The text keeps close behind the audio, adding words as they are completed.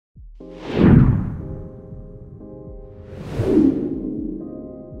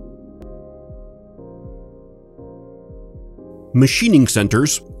Machining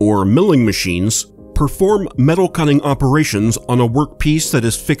centers, or milling machines, perform metal cutting operations on a workpiece that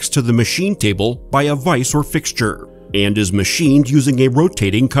is fixed to the machine table by a vise or fixture, and is machined using a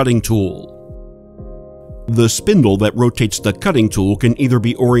rotating cutting tool. The spindle that rotates the cutting tool can either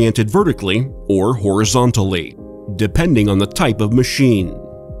be oriented vertically or horizontally, depending on the type of machine.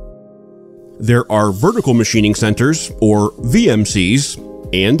 There are vertical machining centers, or VMCs,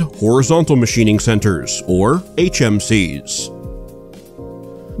 and horizontal machining centers, or HMCs.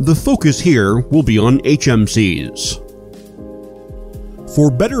 The focus here will be on HMCs.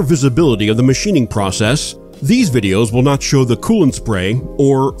 For better visibility of the machining process, these videos will not show the coolant spray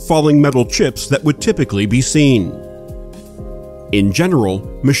or falling metal chips that would typically be seen. In general,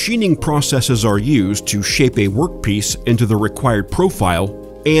 machining processes are used to shape a workpiece into the required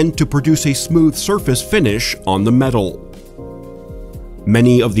profile and to produce a smooth surface finish on the metal.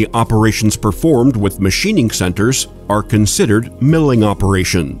 Many of the operations performed with machining centers are considered milling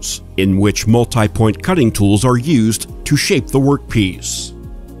operations, in which multi-point cutting tools are used to shape the workpiece.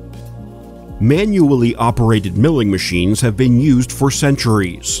 Manually operated milling machines have been used for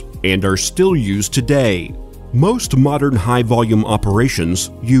centuries and are still used today. Most modern high-volume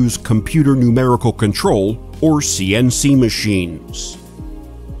operations use computer numerical control, or CNC machines.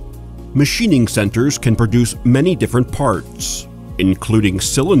 Machining centers can produce many different parts, including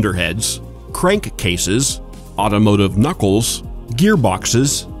cylinder heads, crank cases, automotive knuckles,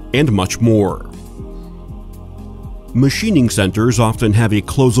 gearboxes, and much more. Machining centers often have a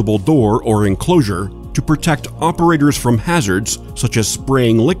closable door or enclosure to protect operators from hazards such as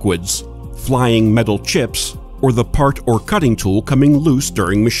spraying liquids, flying metal chips, or the part or cutting tool coming loose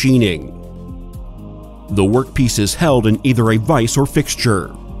during machining. The workpiece is held in either a vise or fixture,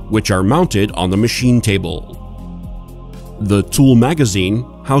 which are mounted on the machine table. The tool magazine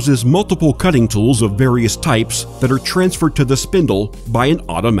houses multiple cutting tools of various types that are transferred to the spindle by an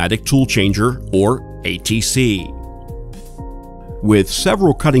automatic tool changer, or ATC. With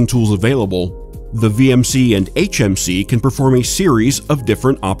several cutting tools available, the VMC and HMC can perform a series of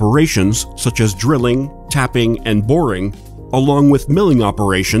different operations such as drilling, tapping, and boring, along with milling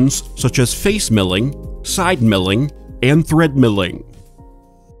operations such as face milling, side milling, and thread milling.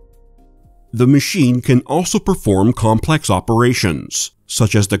 The machine can also perform complex operations,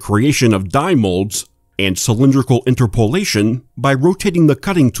 such as the creation of die molds and cylindrical interpolation by rotating the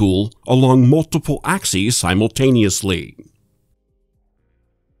cutting tool along multiple axes simultaneously.